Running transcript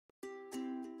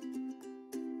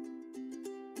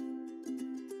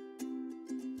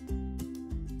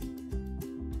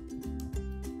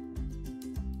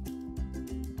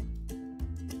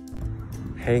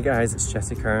Hey guys, it's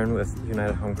Jesse Kern with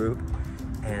United Home Group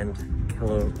and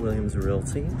Keller Williams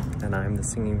Realty, and I'm the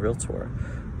singing realtor.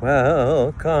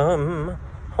 Welcome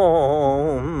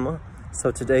home. So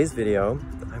today's video,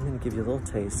 I'm going to give you a little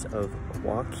taste of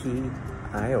Waukee,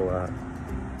 Iowa.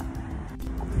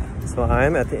 So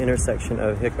I'm at the intersection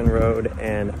of Hickman Road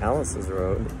and Alice's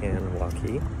Road in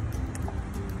Waukee,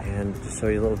 and to show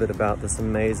you a little bit about this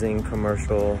amazing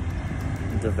commercial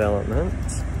development.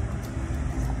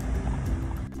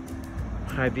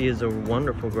 Hy-Vee is a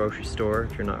wonderful grocery store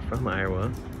if you're not from Iowa.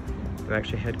 They're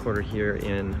actually headquartered here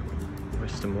in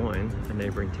West Des Moines, a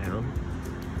neighboring town.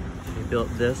 They built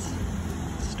this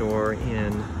store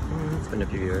in, it's been a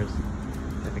few years.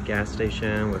 They have a gas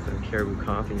station with a Caribou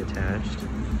Coffee attached.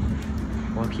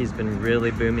 Waukee's been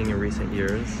really booming in recent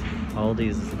years.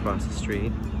 Aldi's is across the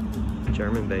street,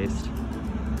 German-based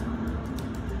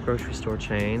grocery store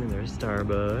chain. There's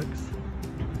Starbucks.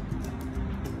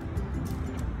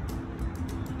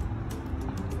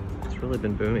 Really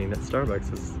been booming. That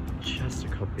Starbucks is just a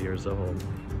couple years old.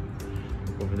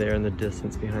 Over there in the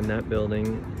distance behind that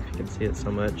building, if you can see it so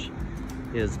much,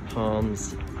 is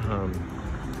Palms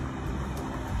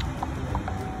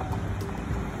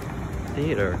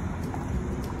Theater,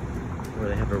 where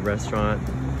they have a restaurant.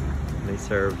 They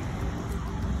serve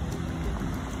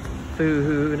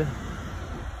food.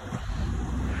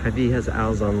 Hy-Vee has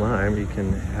aisles online where you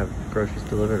can have groceries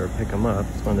delivered or pick them up.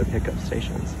 It's one of their pickup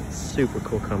stations. Super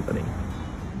cool company.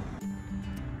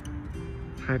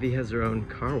 Hy-Vee has their own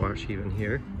car wash even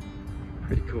here.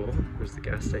 Pretty cool. There's the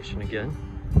gas station again.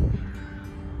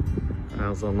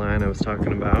 Aisles online I was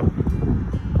talking about.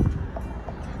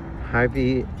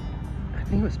 Hy-Vee, I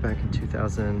think it was back in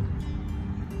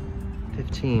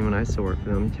 2015 when I still worked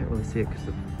for them. You can't really see it because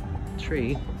of the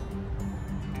tree.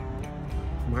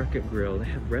 Market Grill, they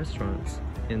have restaurants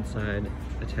inside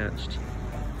attached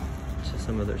to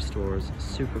some of their stores.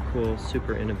 Super cool,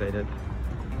 super innovative,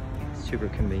 super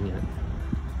convenient.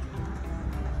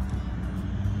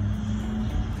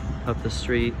 Up the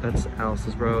street, that's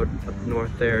Alice's Road. Up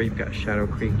north there, you've got Shadow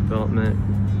Creek Development,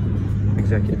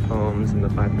 Executive Homes in the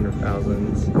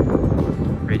 500,000s.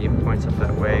 Radiant Point's up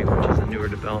that way, which is a newer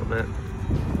development.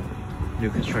 New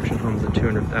construction homes at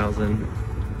 200,000.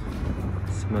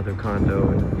 Some other condo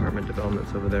and apartment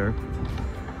developments over there.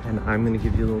 And I'm going to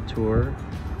give you a little tour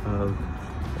of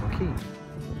Waukee.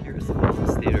 Here's the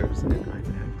Business Theaters and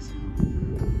IMAX.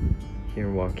 Here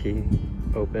in Waukee,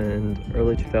 opened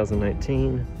early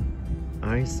 2019.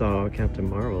 I saw Captain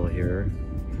Marvel here,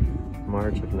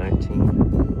 March of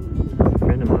 19. A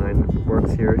friend of mine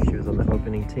works here. She was on the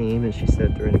opening team, and she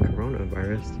said during the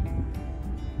coronavirus,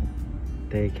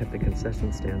 they kept the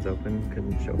concession stands open,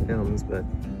 couldn't show films, but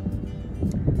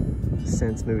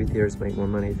since movie theaters make more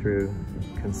money through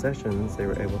concessions, they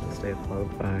were able to stay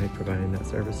afloat by providing that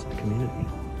service to the community.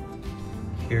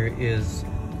 Here is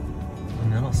the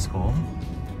middle school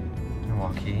in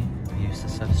Waukee. I used to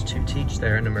substitute teach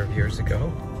there a number of years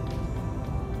ago.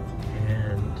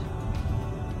 And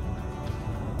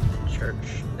the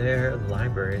church there, the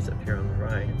library is up here on the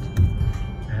right.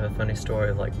 I have a funny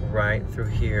story, like right through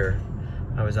here,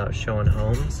 I was out showing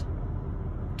homes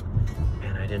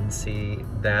and I didn't see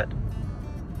that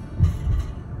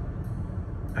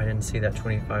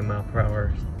 25 mile per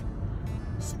hour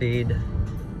speed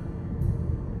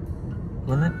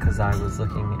limit because I was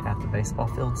looking at the baseball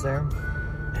fields there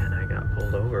and I got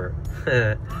pulled over.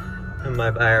 And my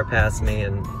buyer passed me,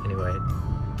 and anyway,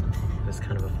 it was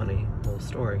kind of a funny little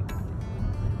story.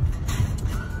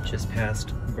 Just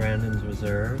past Brandon's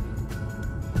Reserve.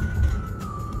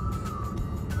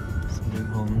 Some new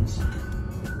homes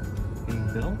being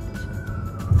built.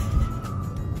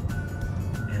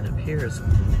 Here's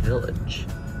Village,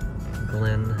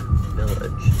 Glynn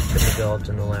Village. It's been developed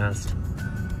in the last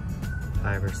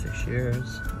 5 or 6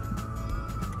 years.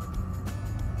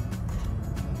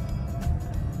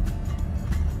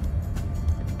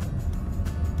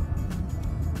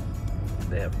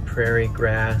 They have prairie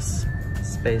grass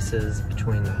spaces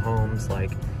between the homes,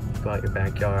 like you go out your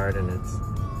backyard and it's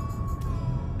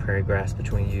prairie grass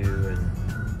between you and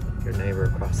your neighbor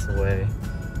across the way.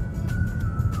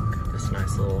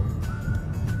 Nice little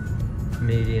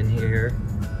median here.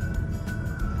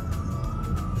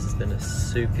 This has been a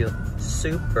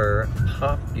super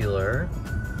popular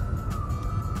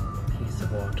piece of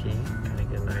Waukee. Kind of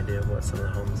get an idea of what some of the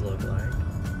homes look like.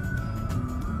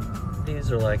 These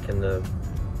are like in the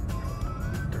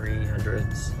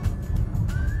 300s,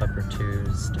 upper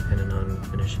 2s, depending on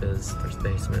finishes. There's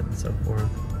basement and so forth.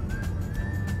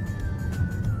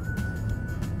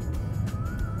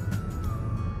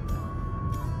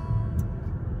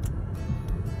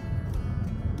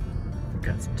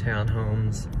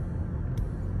 townhomes.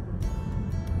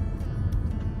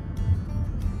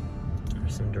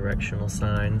 There's some directional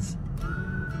signs.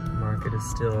 Market is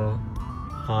still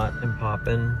hot and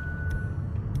poppin'.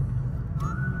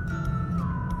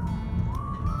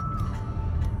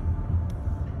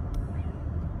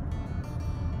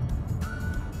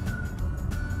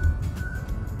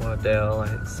 Waddell, I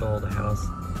had sold a house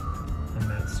on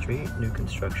that street, new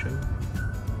construction.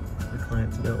 The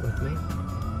clients built with me.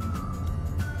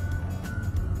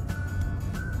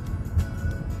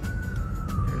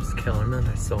 There's Kellerman,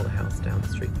 I sold a house down the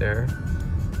street there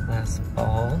last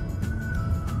fall.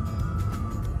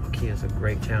 Waukee is a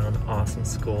great town, awesome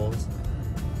schools.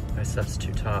 I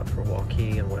substitute taught for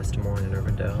Waukee and West Des Moines and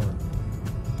Urbandale,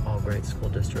 all great school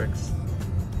districts.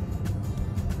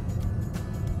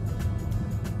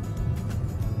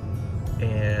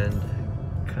 And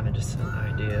kind of just an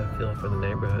idea, feel for the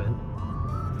neighborhood.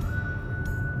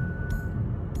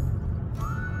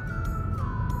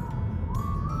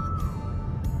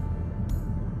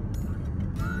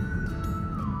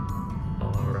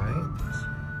 All right.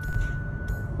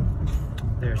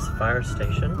 There's the fire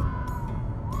station in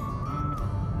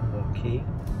Waukee.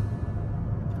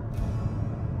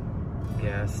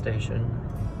 Gas station.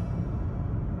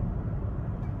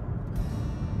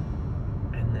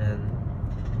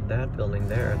 That building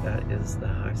there, that is the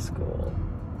high school.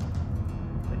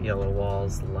 The yellow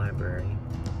walls, the library.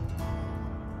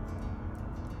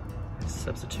 There's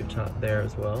substitute taught there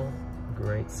as well.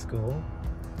 Great school.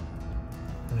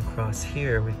 And across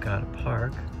here we've got a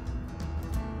park.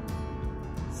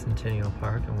 Centennial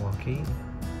Park in Waukee.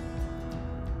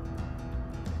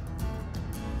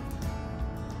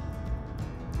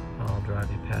 I'll drive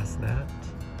you past that.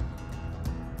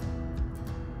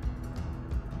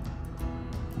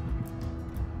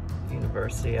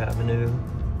 University Avenue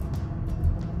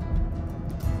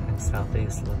and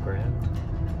Southeast LeGrand.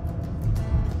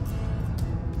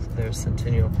 So there's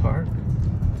Centennial Park.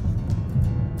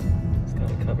 It's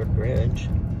got a covered bridge.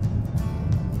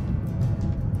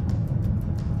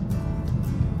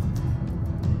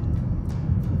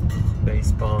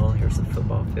 Baseball, here's the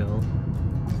football field.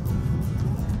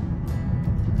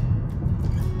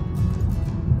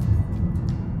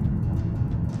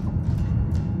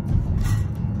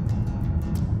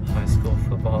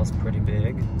 Football is pretty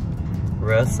big.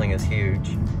 Wrestling is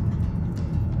huge.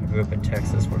 I grew up in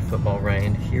Texas where football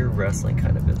reigned. Here, wrestling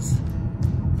kind of is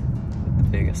the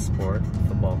biggest sport.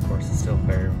 Football, of course, is still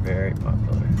very, very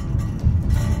popular.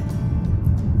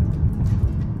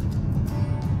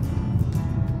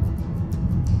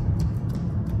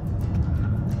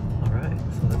 All right,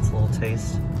 so that's a little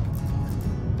taste.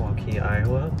 Waukee,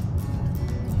 Iowa.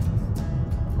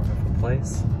 Wonderful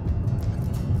place.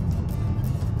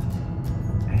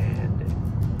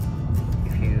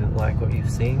 Like what you've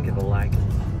seen, give a like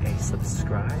and a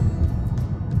subscribe.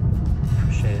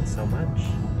 Appreciate it so much,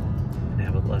 and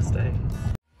have a blessed day.